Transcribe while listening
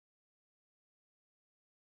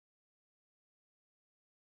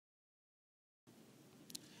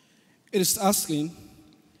It is asking,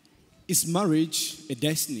 is marriage a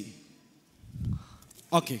destiny?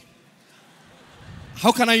 Okay.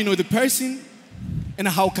 How can I know the person and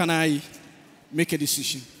how can I make a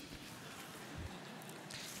decision?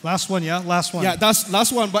 Last one, yeah? Last one. Yeah, that's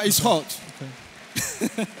last one, but it's hot.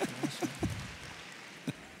 Okay.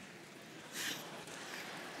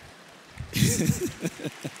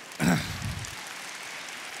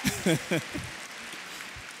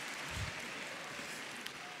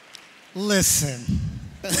 Listen.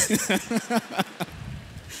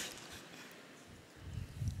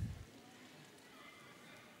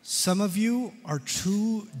 Some of you are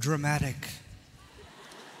too dramatic.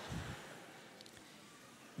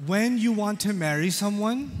 When you want to marry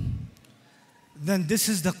someone, then this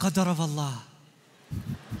is the qadr of Allah.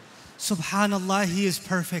 Subhanallah, He is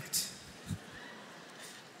perfect.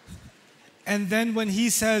 And then when He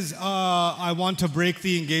says, I want to break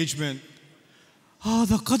the engagement, oh,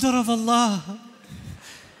 the qadr of Allah.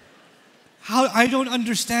 How I don't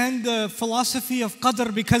understand the philosophy of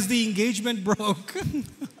qadr because the engagement broke.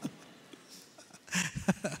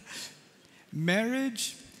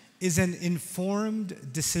 Marriage is an informed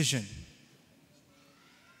decision.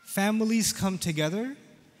 Families come together.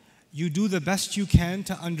 You do the best you can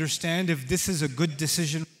to understand if this is a good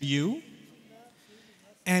decision for you.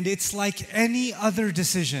 And it's like any other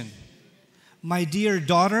decision. My dear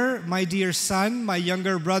daughter, my dear son, my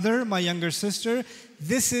younger brother, my younger sister,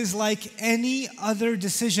 this is like any other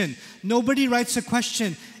decision. Nobody writes a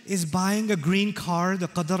question, is buying a green car the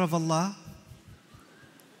qadr of Allah?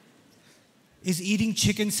 Is eating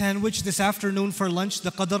chicken sandwich this afternoon for lunch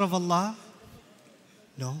the qadr of Allah?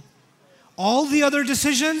 No. All the other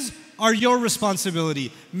decisions are your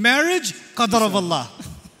responsibility. Marriage, qadr of Allah.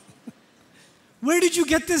 Where did you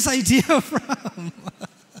get this idea from?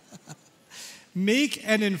 Make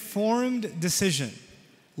an informed decision.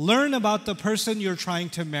 Learn about the person you're trying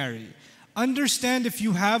to marry. Understand if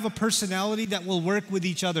you have a personality that will work with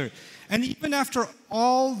each other. And even after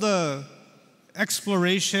all the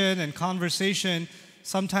exploration and conversation,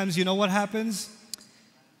 sometimes you know what happens?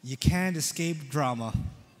 You can't escape drama.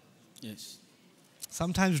 Yes.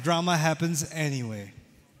 Sometimes drama happens anyway.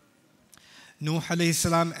 Nuh alayhi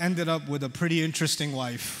salam ended up with a pretty interesting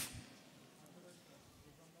wife.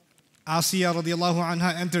 Asiya radiallahu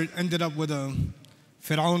anha ended up with a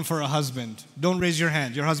Fir'aun for a husband. Don't raise your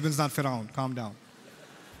hand. Your husband's not Fir'aun. Calm down.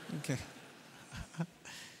 Okay.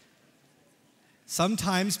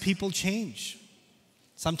 Sometimes people change.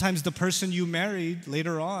 Sometimes the person you married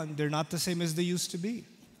later on, they're not the same as they used to be.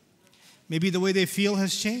 Maybe the way they feel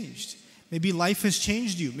has changed. Maybe life has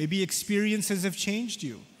changed you. Maybe experiences have changed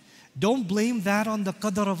you. Don't blame that on the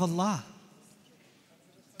qadr of Allah.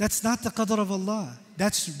 That's not the qadr of Allah.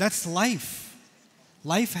 That's life.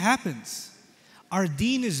 Life happens. Our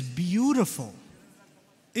deen is beautiful.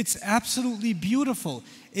 It's absolutely beautiful.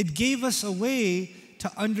 It gave us a way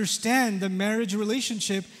to understand the marriage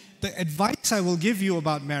relationship. The advice I will give you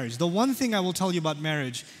about marriage, the one thing I will tell you about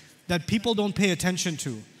marriage that people don't pay attention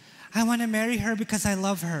to. I want to marry her because I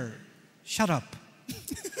love her. Shut up.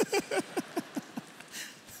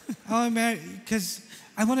 I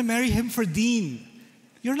want to marry him for deen.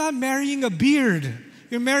 You're not marrying a beard.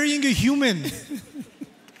 You're marrying a human.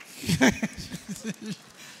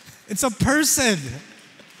 It's a person.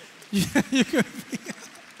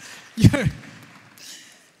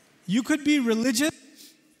 You could be religious,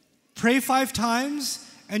 pray 5 times,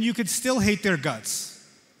 and you could still hate their guts.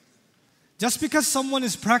 Just because someone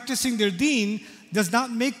is practicing their deen does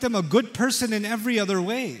not make them a good person in every other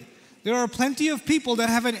way. There are plenty of people that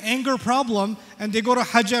have an anger problem and they go to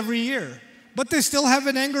Hajj every year, but they still have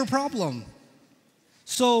an anger problem.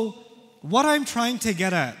 So, what I'm trying to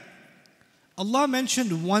get at, Allah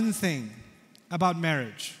mentioned one thing about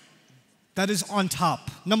marriage that is on top.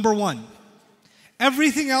 Number 1.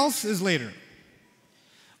 Everything else is later.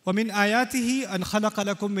 وَمِنْ آيَاتِهِ أَنْ خَلَقَ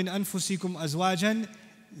لَكُم مِّنْ أَنفُسِكُمْ أَزْوَاجًا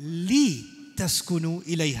لِتَسْكُنُوا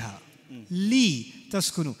إِلَيْهَا.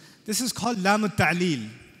 لِتَسْكُنُوا. This is called lam al-ta'lil.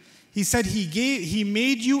 He said He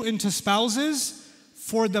made you into spouses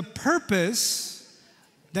for the purpose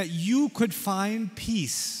that you could find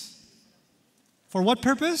peace. For what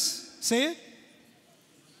purpose? Say it.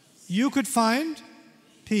 You could find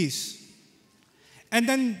peace. And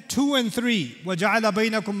then 2 and 3. وَجَعَلَ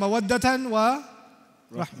بَيْنَكُمْ مَوَدَّةً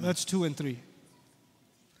وَرَحْمَةً. That's 2 and 3.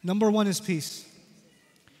 Number 1 is peace.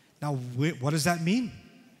 Now, what does that mean?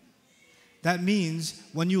 That means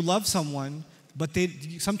when you love someone, but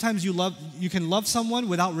sometimes you can love someone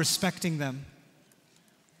without respecting them.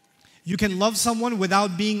 You can love someone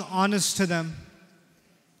without being honest to them.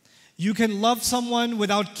 You can love someone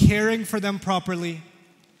without caring for them properly.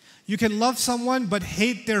 You can love someone but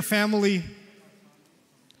hate their family.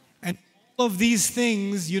 And all of these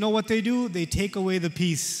things, you know what they do? They take away the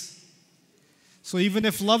peace. So even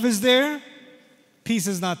if love is there, peace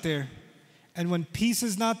is not there. And when peace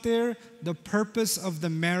is not there, the purpose of the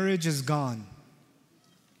marriage is gone.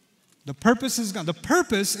 The purpose is gone. The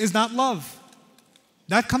purpose is not love.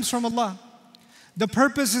 That comes from Allah. The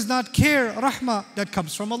purpose is not care, rahmah. That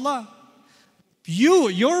comes from Allah.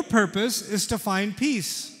 Your purpose is to find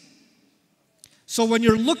peace. So when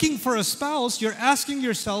you're looking for a spouse, you're asking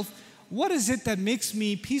yourself, what is it that makes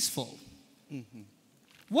me peaceful? Mm-hmm.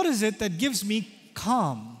 What is it that gives me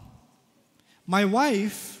calm? My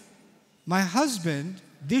wife, my husband,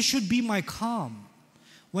 they should be my calm.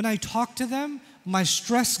 When I talk to them, my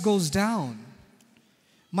stress goes down.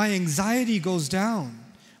 My anxiety goes down.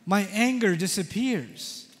 My anger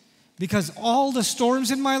disappears. Because all the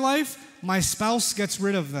storms in my life, my spouse gets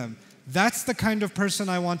rid of them. That's the kind of person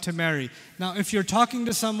I want to marry. Now, if you're talking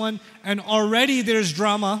to someone and already there's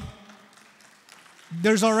drama,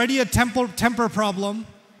 there's already a temper problem,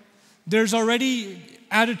 there's already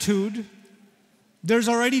attitude, there's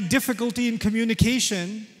already difficulty in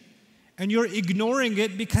communication, and you're ignoring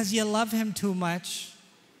it because you love him too much,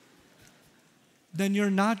 then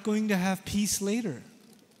you're not going to have peace later.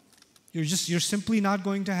 You're simply not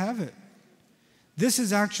going to have it. This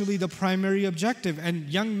is actually the primary objective. And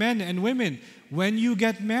young men and women, when you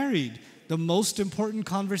get married, the most important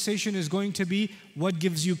conversation is going to be, what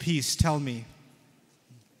gives you peace? Tell me.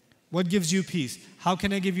 What gives you peace? How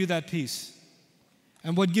can I give you that peace?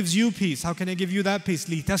 And what gives you peace? How can I give you that peace?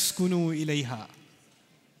 لِتَسْكُنُوا إِلَيْهَا.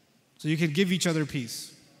 So you can give each other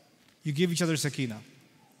peace. You give each other sakina.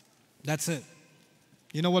 That's it.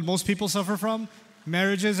 You know what most people suffer from?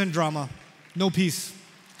 Marriages and drama. No peace.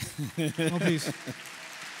 No peace.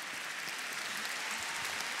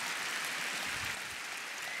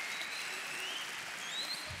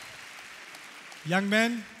 Young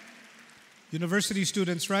men, university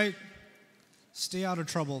students, right? Stay out of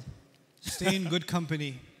trouble. Stay in good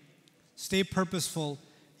company. Stay purposeful.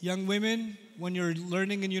 Young women, when you're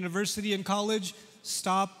learning in university and college,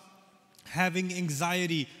 stop having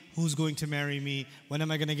anxiety. Who's going to marry me? When am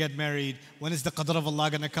I going to get married? When is the qadr of Allah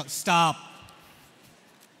going to come? Stop.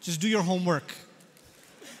 Just do your homework.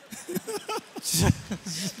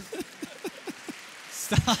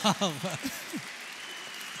 Stop.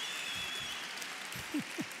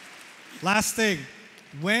 Last thing.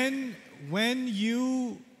 When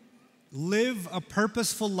you live a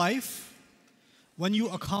purposeful life, when you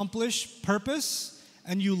accomplish purpose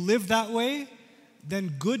and you live that way,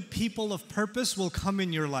 then good people of purpose will come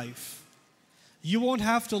in your life. You won't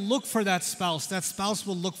have to look for that spouse. That spouse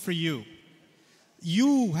will look for you.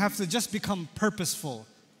 You have to just become purposeful.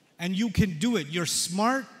 And you can do it. You're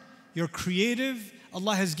smart. You're creative.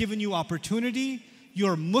 Allah has given you opportunity.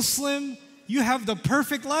 You're Muslim. You have the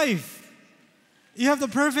perfect life. You have the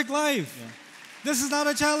perfect life. Yeah. This is not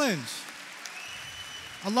a challenge.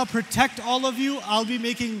 Allah protect all of you. I'm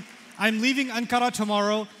leaving Ankara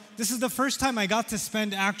tomorrow. This is the first time I got to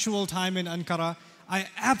spend actual time in Ankara. I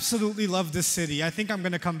absolutely love this city. I think I'm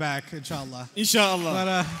going to come back, inshallah.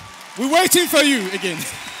 Inshallah. We're waiting for you again.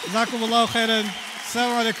 Jazakumullahu khairan.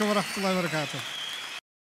 Assalamu alaikum wa rahmatullahi wa barakatuh.